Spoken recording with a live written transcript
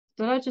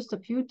there are just a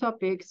few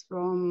topics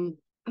from,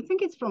 I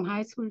think it's from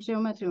high school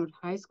geometry or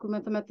high school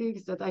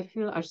mathematics that I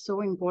feel are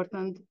so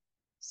important.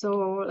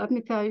 So let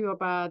me tell you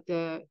about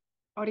the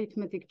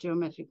arithmetic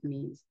geometric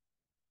means.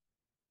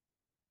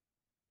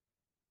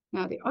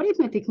 Now, the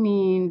arithmetic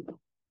mean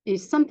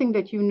is something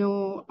that you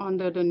know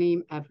under the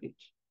name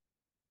average.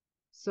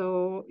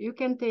 So you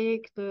can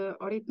take the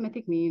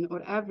arithmetic mean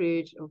or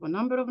average of a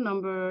number of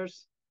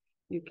numbers.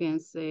 You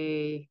can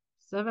say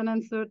 7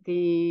 and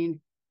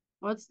 13.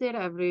 What's their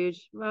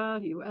average?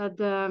 Well, you add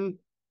them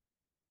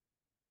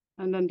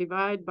and then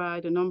divide by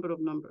the number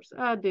of numbers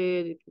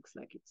added. It looks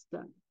like it's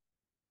done.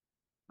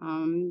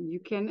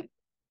 You can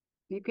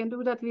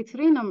do that with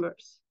 3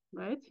 numbers,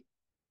 right?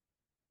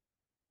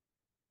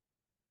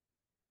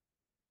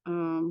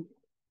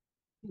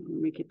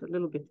 Make it a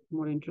little bit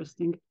more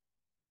interesting.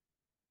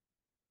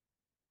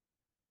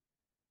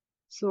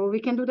 So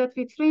we can do that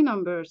with 3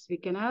 numbers. We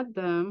can add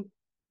them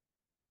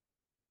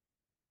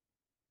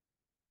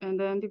and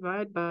then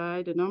divide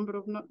by the number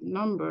of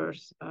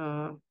numbers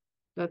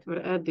that were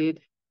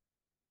added.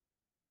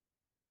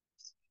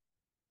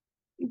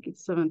 I think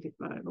it's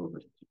 75 over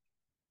 3.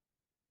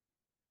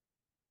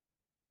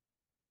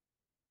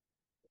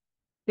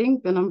 I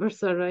think the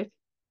numbers are right.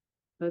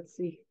 Let's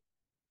see.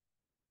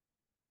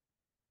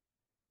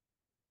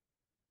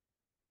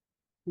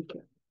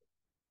 Okay.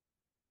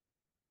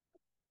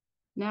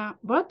 Now,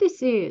 what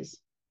this is,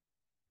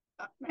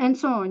 and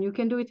so on, you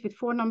can do it with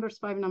 4 numbers,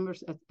 5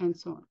 numbers, and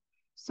so on.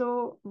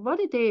 So what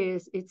it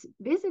is, it's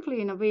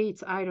basically, in a way,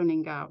 it's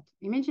ironing out.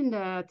 Imagine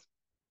that,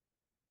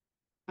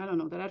 I don't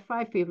know, there are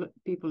 5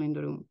 people in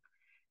the room,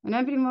 and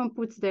everyone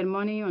puts their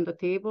money on the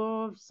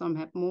table. Some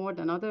have more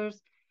than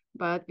others,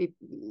 but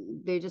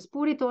they just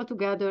put it all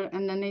together,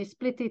 and then they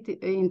split it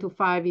into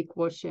 5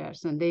 equal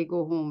shares, and they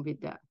go home with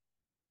that.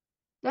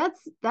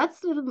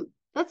 That's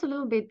a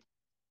little bit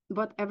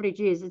what average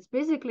is. It's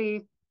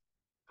basically,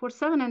 for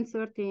 7 and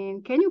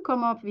 13, can you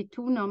come up with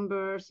 2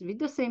 numbers with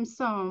the same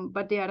sum,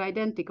 but they are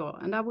identical?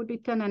 And that would be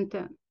 10 and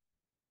 10.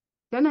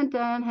 10 and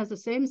 10 has the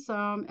same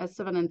sum as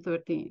 7 and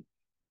 13.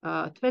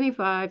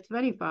 25,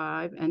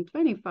 25, and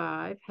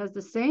 25 has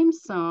the same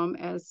sum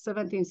as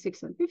 17,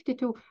 6, and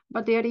 52,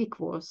 but they are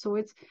equal. So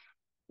it's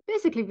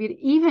basically, we're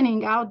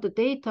evening out the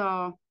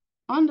data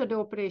under the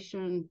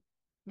operation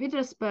with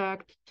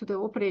respect to the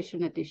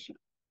operation addition.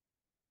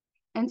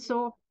 And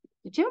so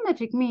the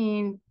geometric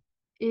mean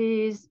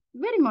is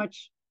very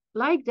much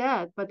like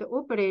that, but the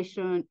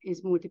operation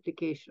is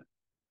multiplication.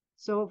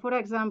 So for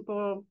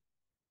example,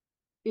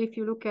 if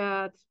you look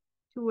at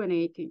 2 and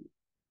 18,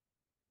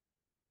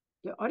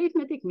 the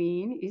arithmetic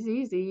mean is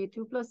easy.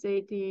 2 plus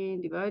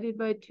 18 divided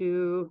by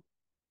 2,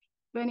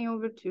 20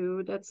 over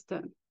 2, that's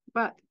 10.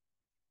 But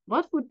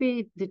what would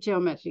be the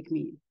geometric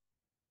mean?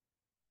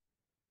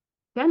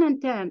 10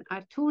 and 10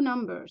 are 2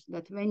 numbers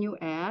that when you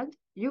add,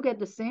 you get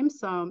the same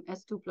sum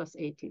as 2 plus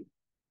 18.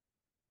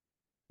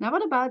 Now,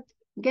 what about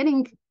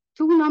getting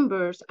 2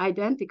 numbers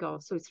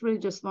identical? So it's really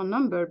just 1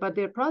 number, but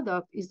their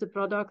product is the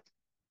product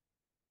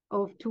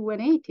of 2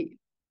 and 18.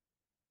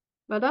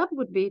 But that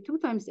would be 2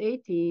 times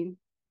 18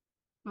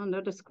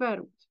 under the square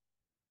root,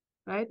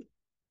 right?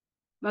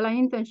 Well, I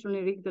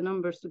intentionally rigged the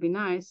numbers to be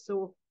nice.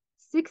 So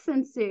 6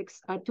 and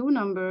 6 are 2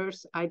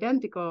 numbers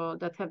identical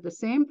that have the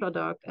same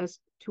product as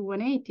 2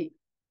 and 18,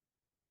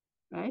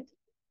 right?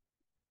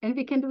 And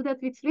we can do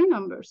that with 3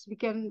 numbers. We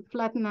can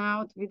flatten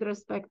out with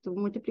respect to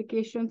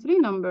multiplication 3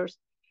 numbers.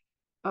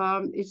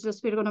 It's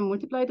just we're going to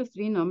multiply the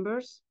 3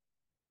 numbers.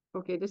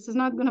 Okay, this is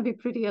not going to be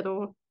pretty at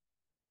all.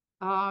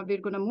 We're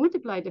going to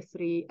multiply the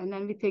 3, and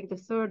then we take the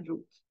 3rd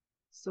root.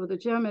 So the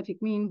geometric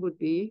mean would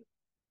be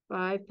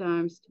 5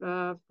 times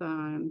 12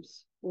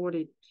 times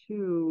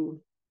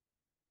 42,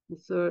 the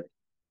 3rd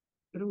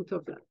root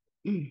of that.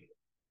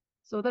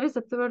 So there is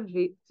a third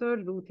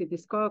root in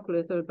this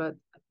calculator, but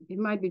it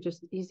might be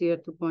just easier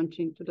to punch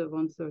into the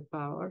 1/3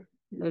 power.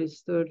 That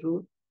is 3rd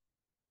root.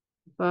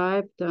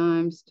 5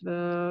 times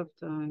 12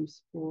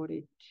 times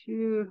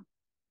 42,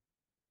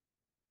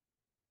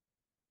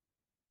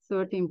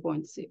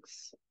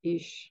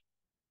 13.6-ish.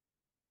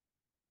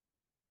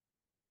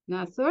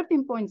 Now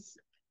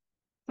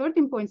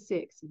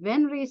 13.6,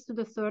 when raised to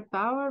the 3rd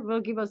power,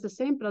 will give us the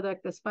same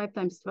product as 5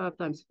 times 12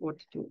 times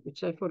 42,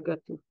 which I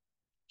forgot to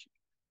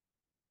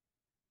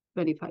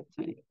 25,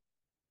 20.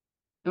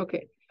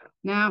 Okay,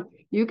 now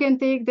you can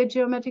take the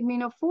geometric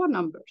mean of 4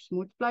 numbers,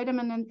 multiply them,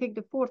 and then take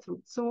the 4th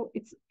root. So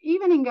it's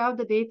evening out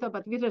the data,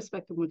 but with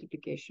respect to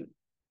multiplication.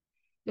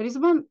 There is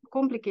one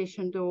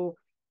complication though.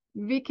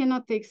 We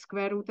cannot take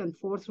square root and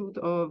 4th root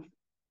of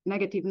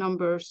negative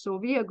numbers. So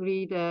we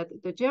agree that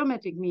the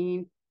geometric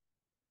mean,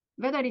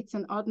 whether it's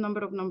an odd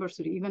number of numbers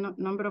or even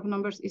number of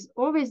numbers, is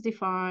always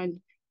defined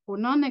for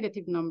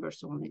non-negative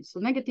numbers only. So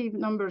negative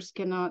numbers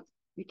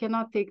we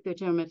cannot take the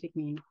geometric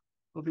mean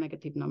of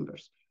negative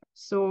numbers.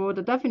 So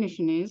the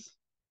definition is,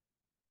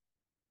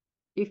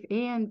 if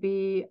A and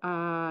B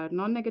are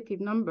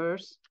non-negative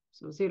numbers,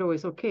 so 0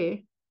 is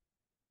okay,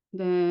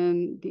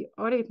 then the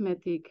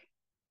arithmetic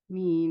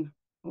mean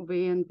of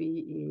A and B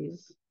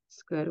is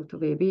square root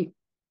of AB.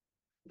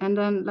 And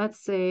then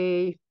let's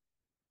say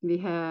we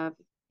have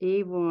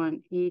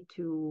A1,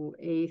 A2,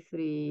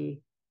 A3,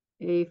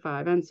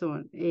 A5, and so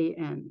on,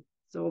 AN.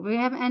 So we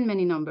have n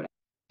many numbers.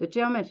 The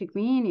geometric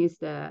mean is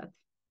that,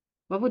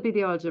 what would be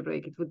the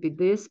algebraic? It would be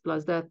this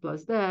plus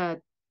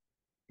that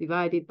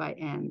divided by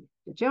n.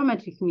 The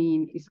geometric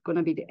mean is going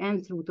to be the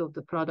nth root of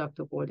the product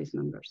of all these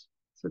numbers.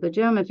 So the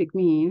geometric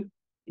mean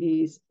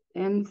is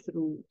nth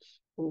root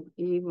of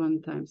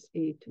A1 times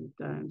A2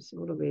 times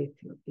all the way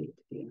to A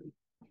to the n.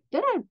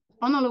 There are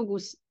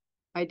analogous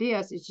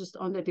ideas, it's just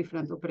under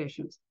different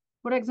operations.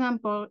 For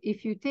example,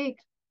 if you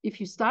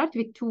start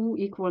with two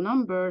equal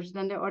numbers,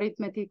 then the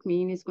arithmetic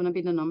mean is going to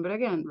be the number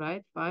again,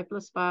 right? 5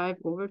 plus 5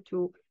 over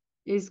 2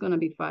 is going to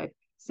be 5.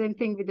 Same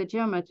thing with the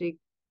geometric,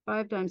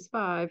 5 times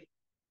 5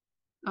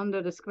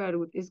 under the square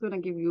root is going to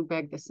give you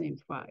back the same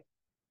 5.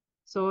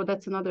 So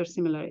that's another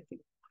similarity.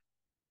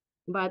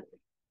 But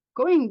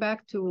going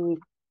back to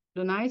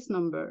the nice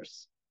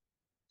numbers,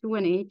 2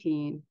 and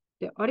 18,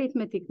 the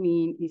arithmetic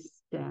mean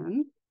is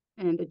 10,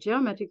 and the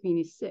geometric mean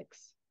is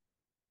 6.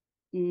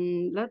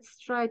 Let's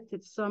try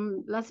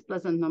some less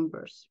pleasant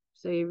numbers.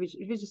 Say, we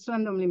just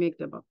randomly make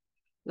them up.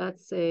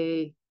 Let's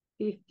say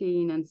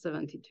 15 and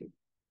 72.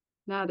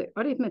 Now, the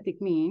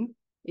arithmetic mean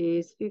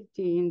is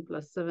 15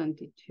 plus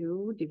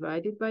 72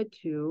 divided by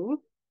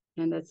 2,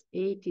 and that's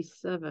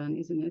 87,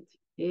 isn't it?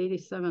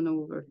 87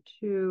 over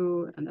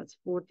 2, and that's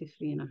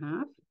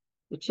 43.5.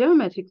 The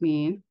geometric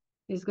mean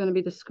is going to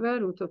be the square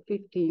root of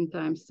 15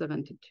 times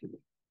 72,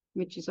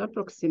 which is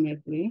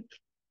approximately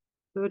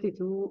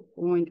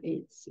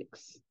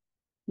 32.86.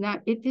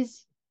 Now,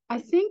 I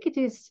think it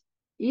is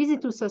easy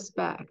to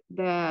suspect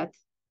that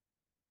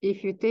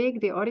if you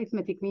take the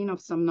arithmetic mean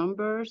of some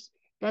numbers,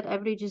 that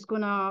average is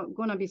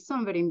gonna be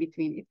somewhere in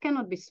between. It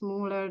cannot be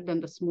smaller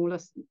than the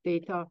smallest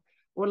data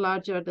or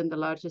larger than the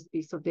largest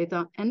piece of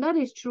data. And that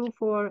is true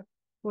for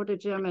the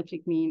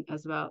geometric mean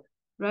as well,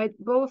 right?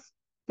 Both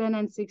 10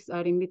 and 6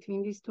 are in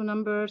between these two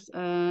numbers,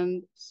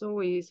 and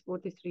so is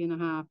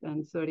 43.5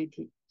 and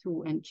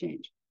 32 and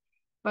change.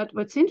 But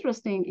what's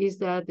interesting is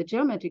that the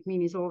geometric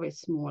mean is always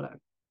smaller,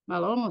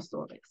 well, almost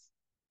always.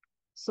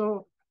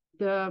 So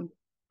the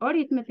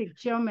arithmetic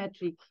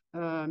geometric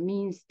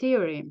means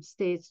theorem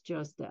states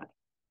just that.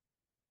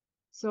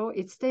 So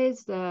it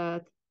states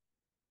that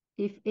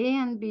if A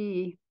and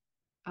B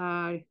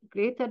are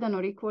greater than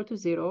or equal to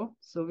 0,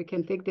 so we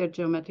can take their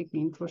geometric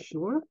mean for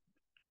sure,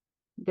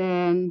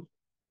 then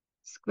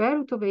square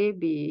root of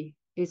AB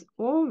is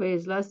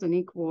always less than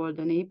equal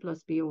than A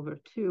plus B over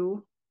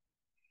 2.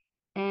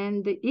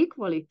 And the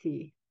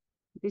equality,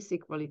 this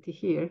equality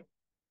here,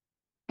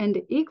 and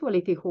the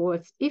equality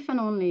holds if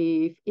and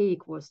only if A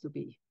equals to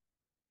B.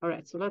 All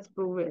right, so let's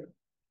prove it.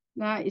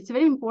 Now, it's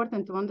very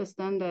important to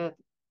understand that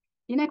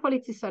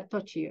inequalities are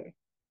touchier.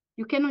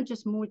 You cannot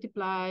just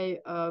multiply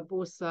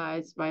both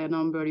sides by a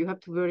number. You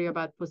have to worry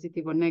about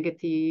positive or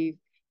negative,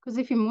 because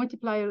if you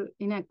multiply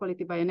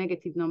inequality by a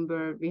negative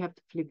number, we have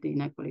to flip the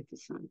inequality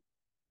sign.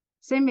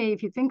 Same way,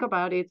 if you think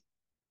about it,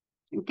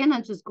 you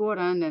cannot just go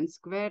around and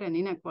square an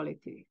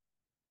inequality.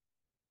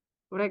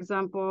 For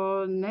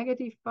example,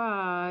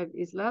 -5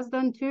 is less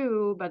than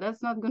 2, but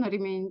that's not going to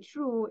remain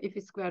true if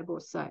we square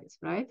both sides,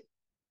 right?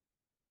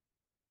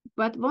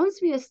 But once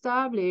we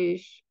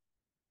establish,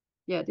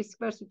 yeah, this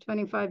squares to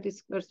 25, this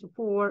squares to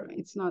 4,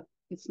 it's not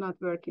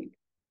working.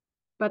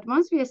 But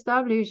once we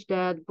establish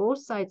that both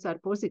sides are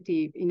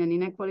positive in an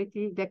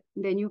inequality,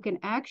 then you can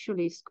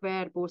actually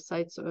square both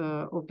sides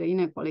of the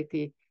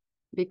inequality,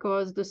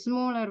 because the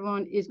smaller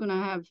one is going to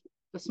have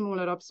the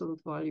smaller absolute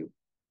value.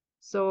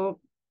 So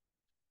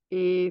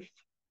if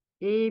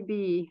A,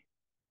 B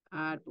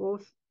are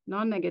both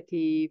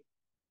non-negative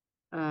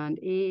and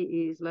A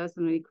is less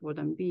than or equal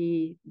than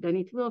B, then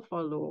it will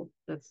follow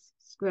that's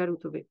square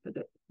root of it,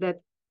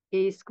 that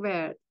A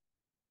squared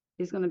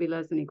is going to be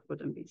less than or equal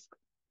than B squared.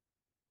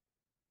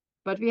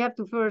 But we have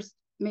to first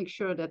make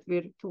sure that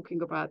we're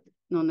talking about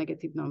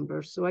non-negative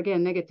numbers. So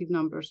again, negative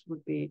numbers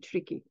would be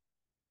tricky.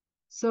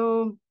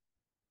 So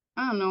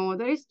I don't know,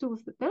 there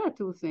are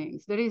two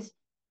things. There is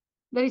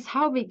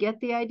how we get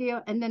the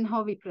idea and then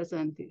how we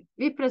present it.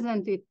 We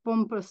present it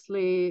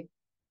pompously,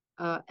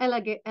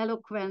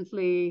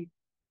 eloquently,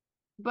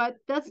 but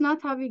that's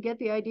not how we get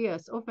the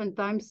ideas.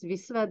 Oftentimes we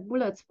sweat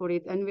bullets for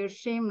it and we're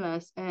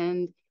shameless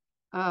and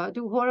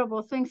do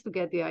horrible things to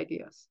get the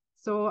ideas.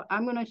 So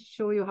I'm going to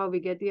show you how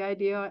we get the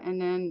idea,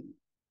 and then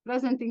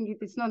presenting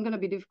it, it's not going to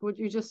be difficult.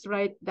 You just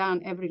write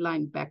down every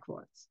line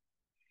backwards.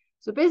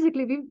 So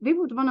basically, we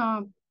would want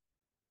to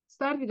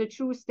start with a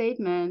true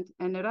statement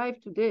and arrive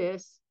to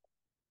this.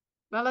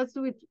 Well, let's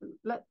do it.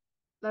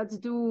 Let's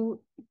do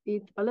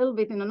it a little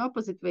bit in an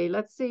opposite way.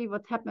 Let's see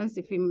what happens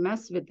if we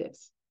mess with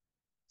this.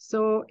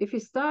 So if we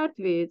start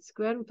with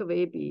square root of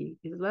AB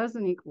is less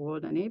than or equal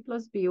than A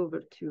plus B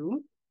over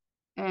 2,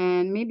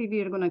 and maybe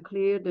we are going to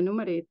clear the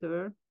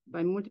numerator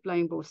by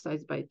multiplying both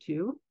sides by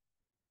 2,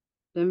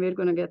 then we're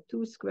going to get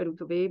 2 square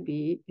root of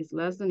AB is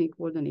less than or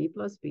equal than A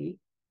plus B.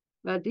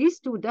 Well, these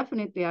two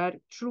definitely are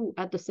true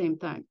at the same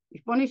time.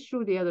 If one is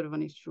true, the other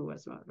one is true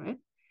as well, right?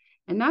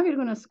 And now we're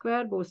going to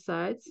square both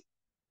sides.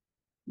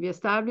 We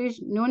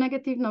established no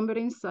negative number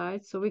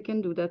inside, so we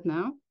can do that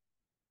now.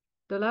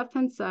 The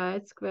left-hand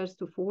side squares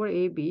to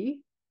 4ab,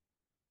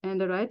 and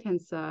the right-hand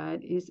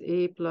side is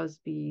a plus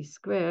b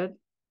squared,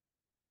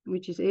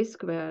 which is a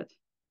squared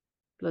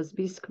plus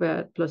b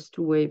squared plus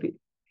 2ab.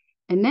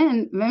 And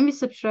then when we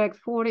subtract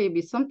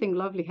 4ab, something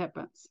lovely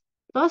happens.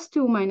 Plus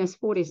 2 minus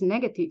 4 is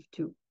negative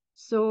 2.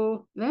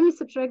 So when we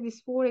subtract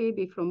this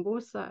 4ab from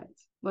both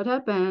sides, what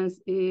happens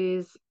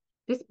is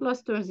this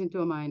plus turns into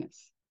a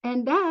minus.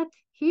 And that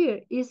here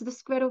is the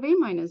square of a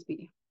minus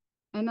b.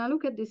 And now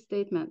look at this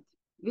statement.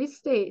 We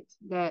state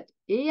that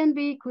a and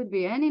b could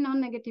be any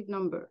non-negative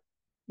number.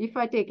 If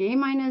I take a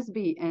minus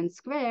b and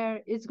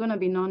square, it's going to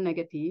be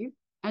non-negative,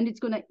 and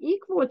it's going to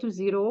equal to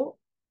 0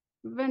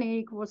 when a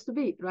equals to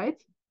b, right?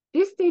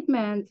 This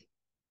statement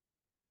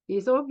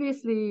is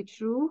obviously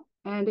true,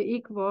 and the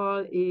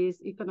equal is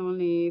if and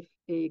only if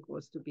a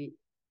equals to b.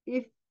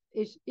 If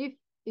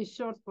is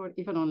short for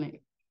if and only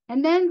if.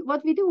 And then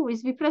what we do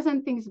is we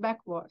present things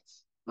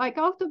backwards. Like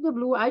out of the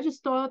blue, I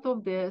just thought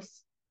of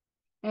this,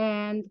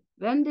 and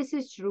when this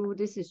is true,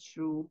 this is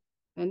true,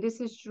 and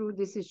this is true,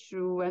 this is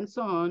true, and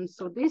so on.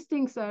 So these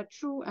things are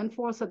true and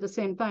false at the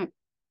same time.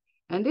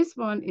 And this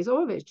one is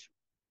always true,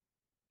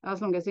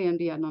 as long as a and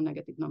b are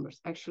non-negative numbers.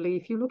 Actually,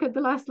 if you look at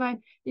the last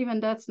line, even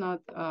that's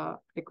not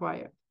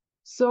required.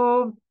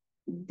 So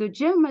the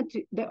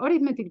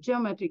arithmetic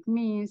geometric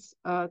means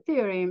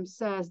theorem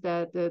says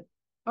that the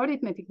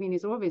arithmetic mean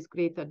is always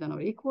greater than or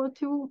equal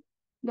to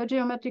the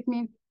geometric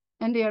mean,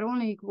 and they are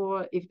only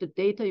equal if the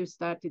data you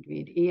started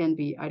with, a and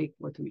b, are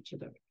equal to each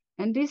other.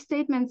 And these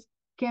statements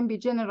can be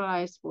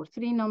generalized for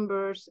 3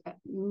 numbers,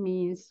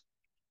 means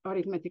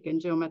arithmetic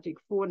and geometric,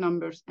 4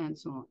 numbers, and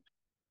so on.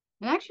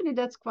 And actually,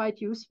 that's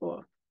quite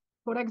useful.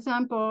 For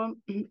example,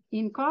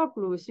 in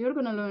calculus, you're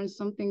going to learn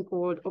something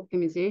called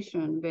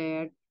optimization,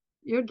 where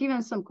you're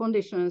given some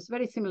conditions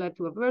very similar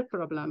to a word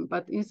problem,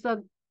 but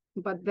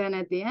then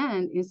at the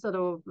end, instead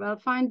of, well,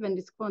 find when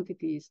this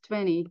quantity is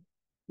 20,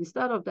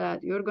 instead of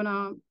that, you're going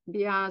to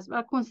be asked,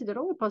 well, consider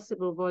all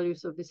possible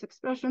values of this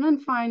expression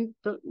and find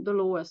the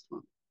lowest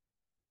one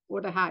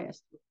or the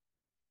highest one.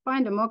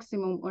 Find the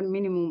maximum or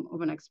minimum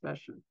of an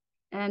expression.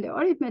 And the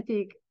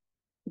arithmetic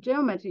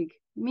geometric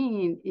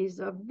mean is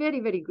a very,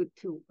 very good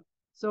tool.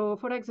 So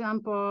for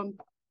example,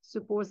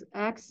 suppose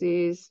x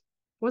is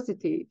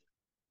positive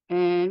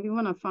and we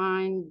want to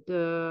find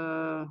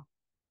the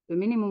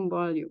minimum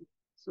value.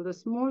 So the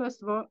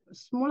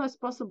smallest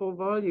possible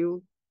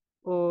value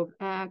of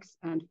x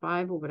and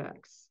 5 over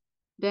x.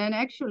 Then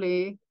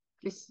actually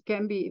this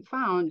can be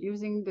found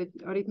using the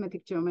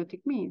arithmetic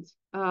geometric means.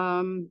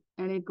 And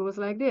it goes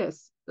like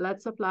this.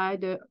 Let's apply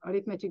the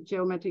arithmetic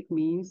geometric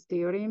means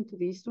theorem to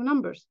these 2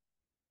 numbers.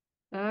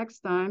 X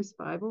times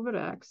 5 over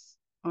x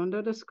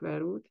under the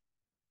square root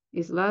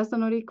is less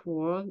than or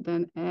equal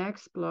than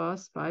x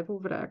plus 5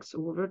 over x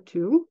over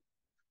 2.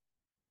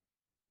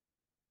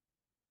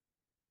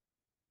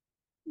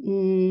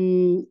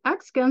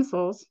 X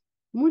cancels,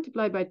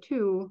 multiply by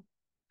 2,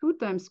 2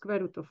 times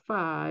square root of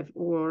 5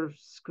 or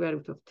square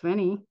root of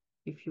 20,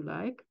 if you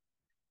like,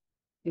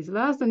 is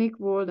less than or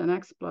equal than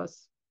x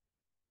plus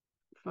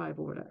 5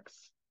 over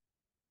x.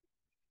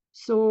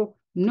 So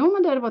no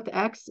matter what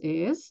x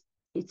is,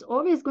 it's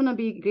always going to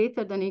be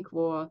greater than or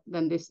equal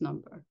than this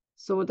number.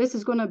 So this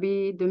is going to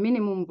be the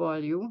minimum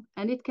value,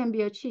 and it can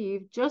be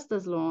achieved just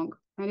as long,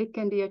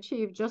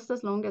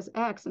 as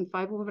x and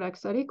 5 over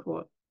x are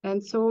equal.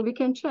 And so we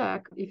can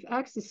check if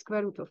x is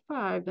square root of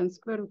 5, then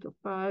square root of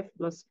 5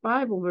 plus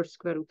 5 over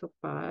square root of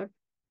 5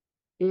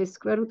 is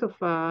square root of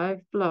 5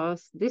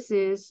 plus, this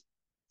is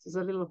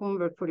a little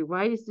homework for you.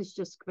 Why is this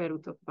just square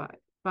root of 5?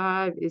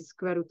 5 is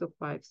square root of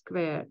 5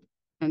 squared.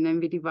 And then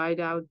we divide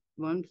out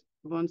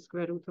one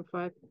square root of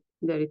 5.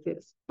 There it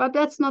is. But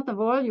that's not a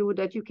value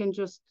that you can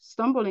just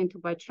stumble into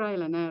by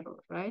trial and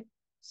error, right?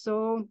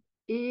 So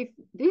if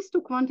these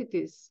 2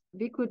 quantities,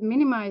 we could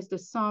minimize the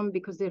sum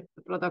because the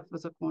product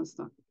was a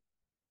constant.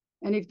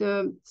 And if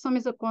the sum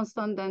is a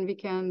constant, then we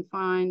can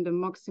find the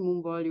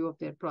maximum value of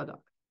their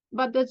product.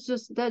 But that's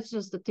just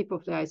the tip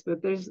of the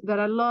iceberg. There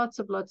are lots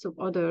of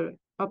other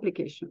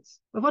applications.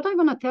 But what I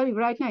want to tell you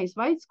right now is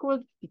why it's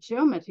called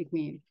geometric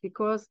mean,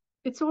 because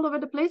it's all over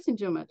the place in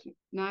geometry.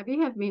 Now, we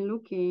have been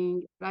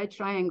looking at right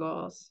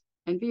triangles,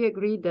 and we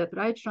agreed that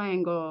right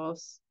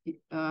triangles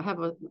have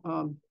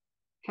a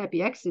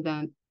happy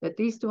accident, that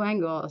these 2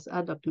 angles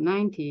add up to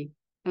 90.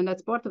 And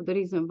that's part of the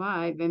reason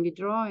why when we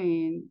draw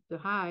in the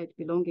height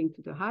belonging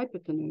to the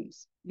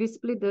hypotenuse, we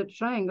split the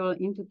triangle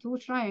into 2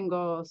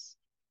 triangles,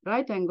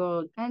 right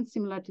angled and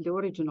similar to the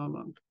original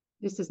one.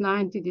 This is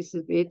 90, this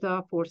is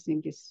beta,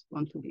 forcing this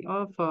one to be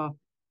alpha,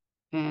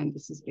 and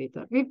this is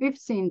beta. We've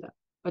seen that.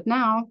 But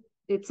now,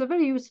 it's a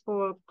very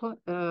useful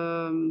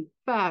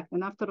fact,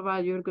 and after a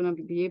while, you're going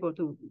to be able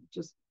to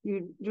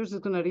you're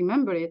just going to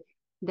remember it,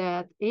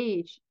 that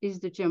H is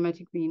the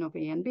geometric mean of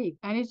A and B.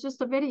 And it's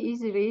just a very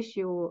easy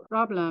ratio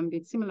problem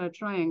with similar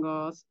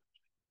triangles.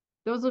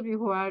 Those of you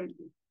who are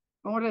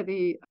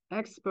already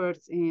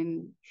experts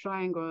in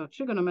triangle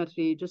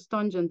trigonometry, just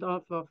tangent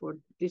alpha for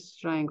this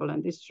triangle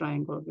and this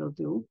triangle will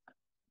do.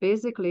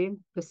 basically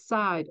the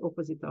side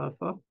opposite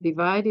alpha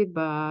divided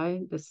by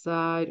the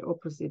side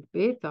opposite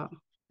beta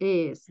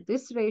is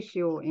this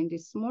ratio in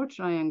this small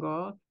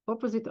triangle.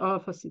 Opposite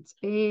alpha sits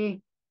A,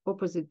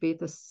 opposite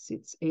beta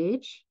sits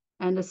H,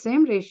 and the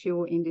same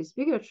ratio in this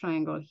bigger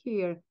triangle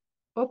here.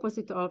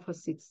 Opposite alpha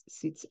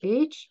sits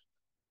H,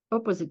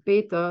 opposite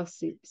beta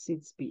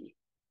sits B.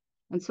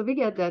 And so we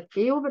get that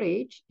A over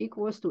H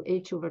equals to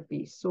H over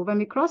B. So when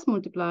we cross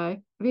multiply,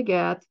 we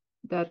get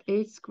that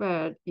H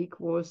squared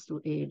equals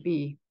to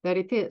AB. There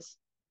it is.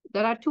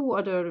 There are two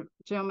other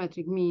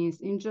geometric means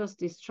in just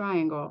this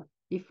triangle.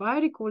 If I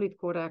recall it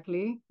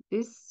correctly,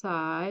 this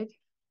side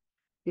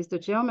is the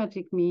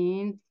geometric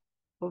mean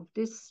of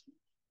this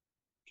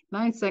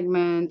line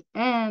segment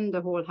and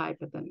the whole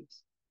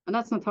hypotenuse. And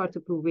that's not hard to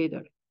prove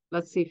either.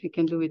 Let's see if we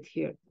can do it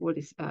here. What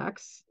is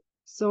X?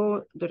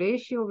 So the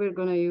ratio we're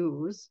going to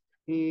use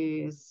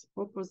is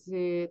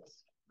opposite.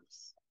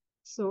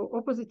 So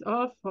opposite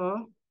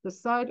alpha, the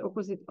side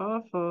opposite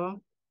alpha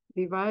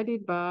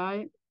divided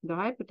by the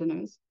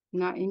hypotenuse.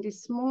 Now in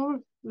this small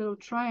little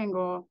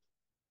triangle,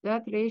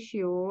 that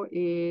ratio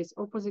is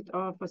opposite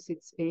alpha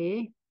sits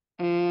A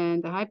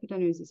and the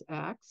hypotenuse is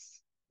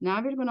X.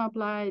 Now we're going to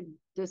apply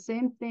the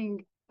same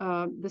thing,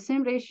 the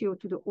same ratio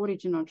to the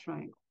original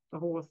triangle, the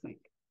whole thing.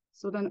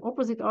 So then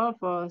opposite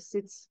alpha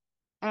sits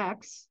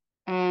X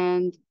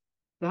and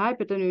the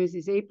hypotenuse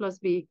is A plus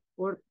B,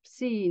 or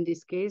C in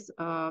this case,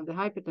 the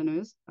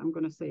hypotenuse, I'm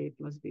going to say A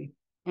plus B.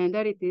 And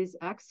there it is,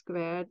 X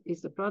squared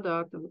is the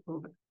product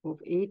of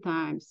A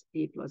times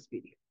A plus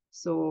B.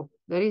 So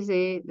there is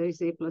A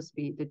plus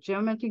B. The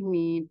geometric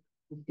mean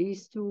of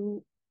these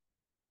two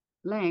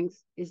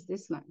lengths is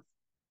this length.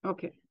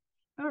 Okay.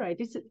 All right.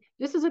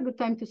 This is a good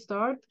time to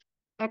start.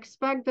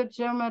 Expect the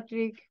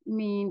geometric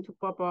mean to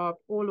pop up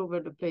all over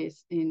the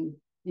place in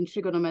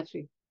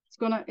trigonometry.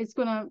 It's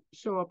gonna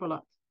show up a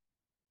lot.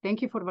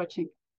 Thank you for watching.